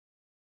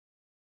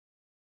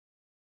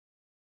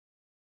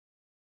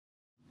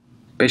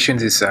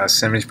Patient is a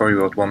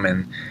 74-year-old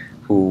woman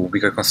who we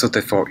got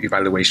consulted for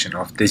evaluation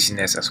of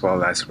dizziness as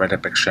well as right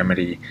upper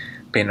extremity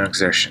pain or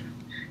exertion.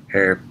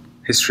 Her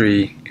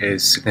history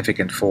is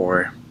significant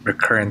for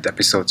recurrent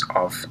episodes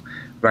of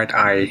right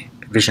eye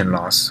vision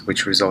loss,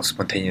 which resolves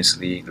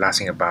spontaneously,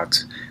 lasting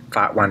about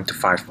 1 to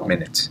 5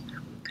 minutes.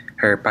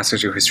 Her past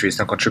surgical history is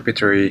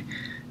non-contributory,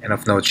 and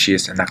of note, she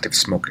is an active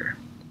smoker.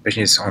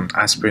 Patient is on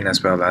aspirin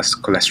as well as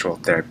cholesterol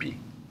therapy.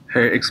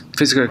 Her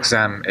physical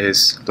exam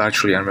is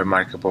largely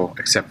unremarkable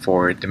except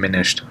for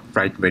diminished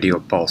right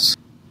radial pulse.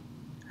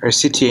 Her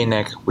CTA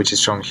neck, which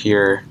is shown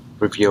here,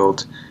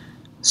 revealed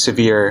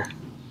severe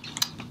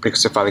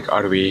brachiocephalic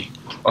artery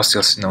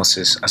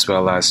osteostenosis as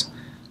well as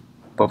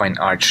bovine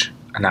arch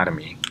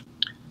anatomy.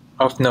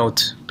 Of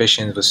note,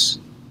 patient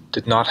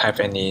did not have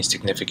any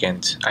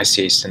significant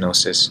ICA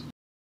stenosis.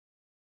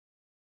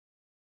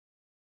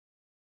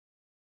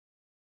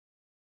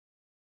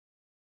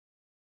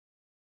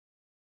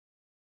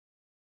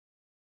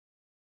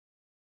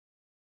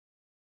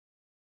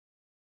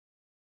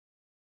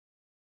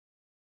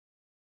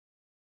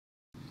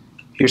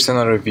 Here's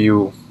another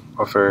view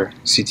of her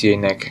CTA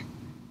neck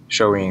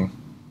showing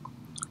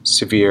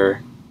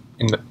severe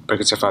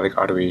brachiocephalic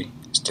artery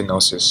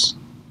stenosis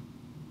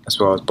as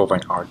well as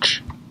bovine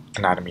arch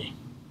anatomy.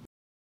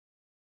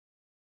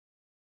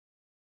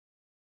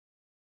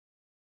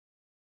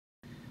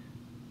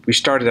 We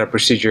started our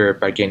procedure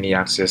by gaining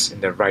access in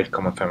the right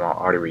common femoral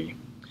artery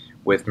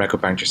with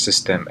micropuncture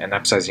system and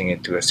upsizing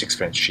it to a 6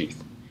 French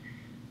sheath.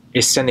 A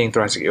stenting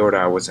thoracic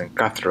aorta wasn't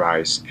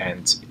catheterized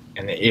and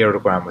an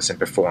aortogram wasn't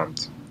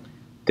performed.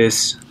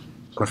 This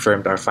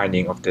confirmed our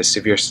finding of the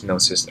severe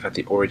stenosis at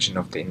the origin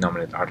of the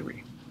innominate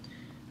artery.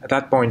 At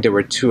that point, there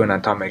were two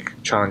anatomic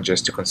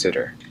challenges to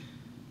consider.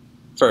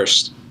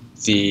 First,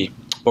 the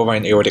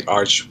bovine aortic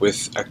arch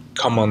with a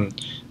common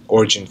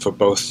origin for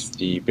both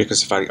the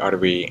brachiocephalic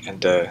artery and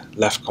the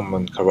left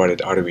common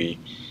carotid artery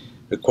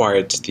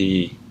required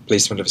the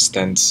placement of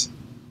stents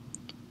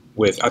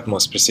with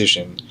utmost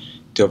precision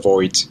to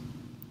avoid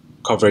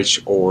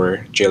coverage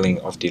or jailing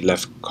of the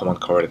left common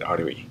carotid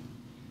artery.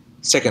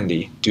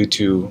 Secondly, due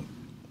to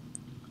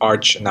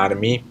arch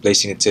anatomy,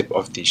 placing the tip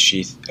of the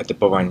sheath at the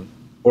bovine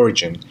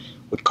origin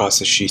would cause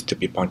the sheath to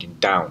be pointing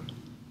down,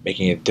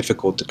 making it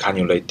difficult to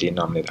cannulate the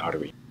innominate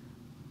artery.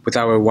 With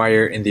our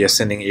wire in the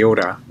ascending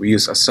aorta, we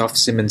use a soft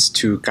Siemens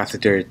 2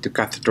 catheter to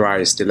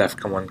catheterize the left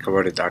common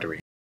carotid artery.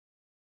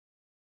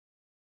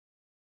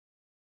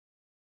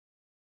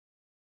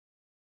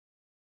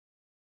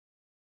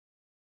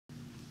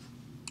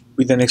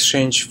 We then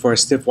exchanged for a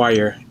stiff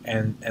wire,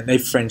 and an 8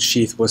 French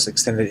sheath was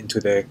extended into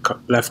the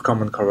left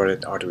common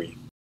carotid artery.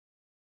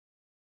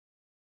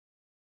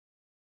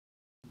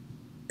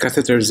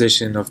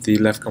 Catheterization of the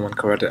left common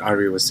carotid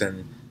artery was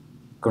then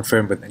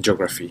confirmed with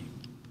angiography.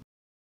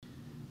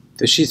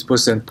 The sheath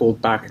was then pulled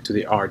back into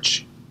the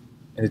arch,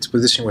 and its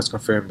position was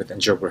confirmed with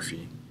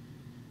angiography.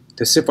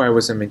 The stiff wire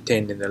was then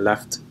maintained in the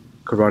left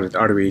carotid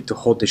artery to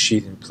hold the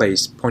sheath in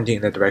place, pointing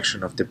in the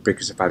direction of the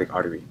brachiocephalic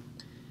artery.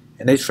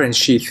 An 8 French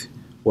sheath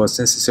was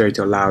necessary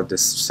to allow the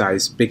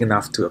size big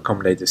enough to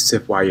accommodate the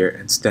stiff wire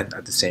and stent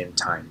at the same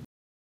time.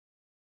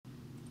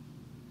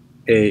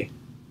 A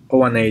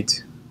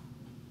 018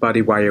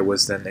 body wire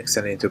was then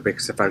extended into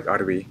brachiocephalic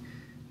artery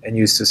and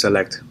used to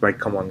select right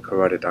common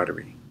carotid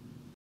artery.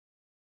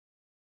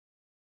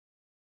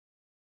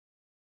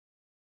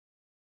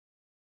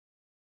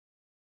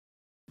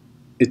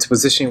 Its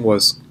position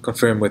was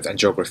confirmed with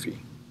angiography.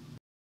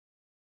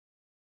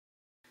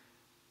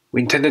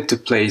 We intended to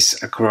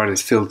place a carotid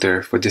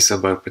filter for distal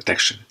bulk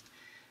protection.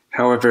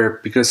 However,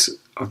 because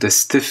of the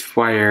stiff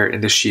wire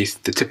in the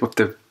sheath, the tip of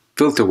the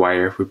filter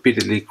wire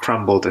repeatedly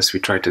crumbled as we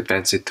tried to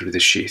advance it through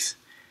the sheath.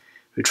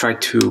 We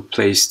tried to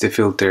place the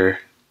filter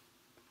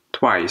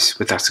twice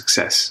without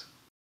success.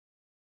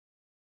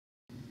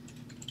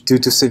 Due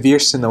to severe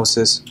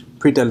stenosis,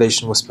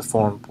 predilation was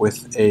performed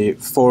with a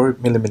 4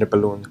 mm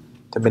balloon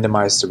to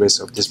minimize the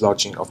risk of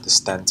dislodging of the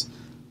stent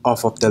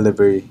off of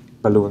delivery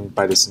balloon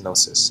by the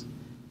stenosis.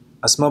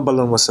 A small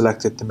balloon was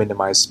selected to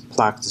minimize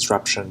plaque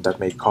disruption that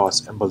may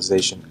cause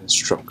embolization and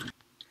stroke.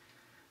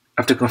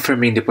 After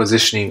confirming the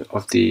positioning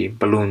of the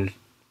balloon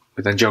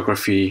with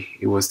angiography,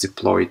 it was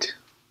deployed.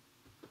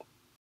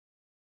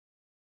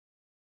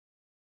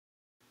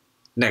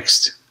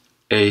 Next,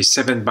 a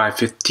 7 by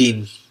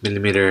 15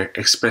 mm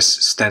express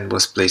stent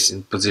was placed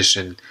in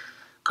position,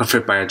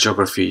 confirmed by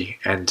angiography,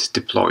 and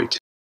deployed.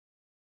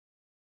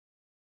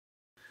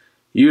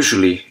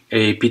 Usually,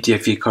 a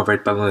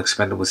PTFE-covered balloon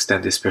expandable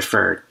stent is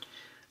preferred.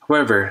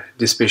 However,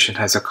 this patient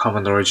has a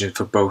common origin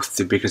for both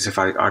the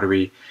brachiocephalic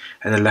artery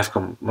and the left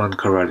common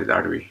carotid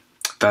artery.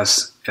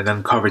 Thus, an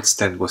uncovered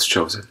stent was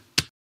chosen.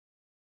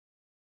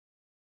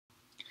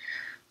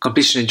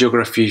 Completion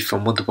angiography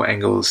from multiple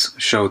angles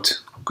showed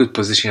good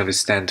positioning of the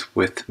stent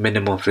with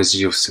minimal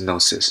residual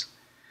stenosis.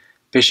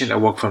 Patient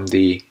awoke from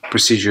the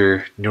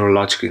procedure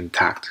neurologically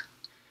intact.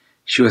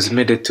 She was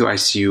admitted to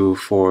ICU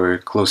for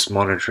close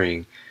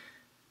monitoring.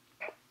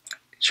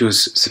 She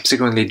was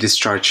subsequently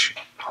discharged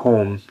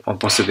home on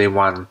post day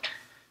 1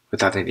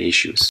 without any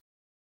issues.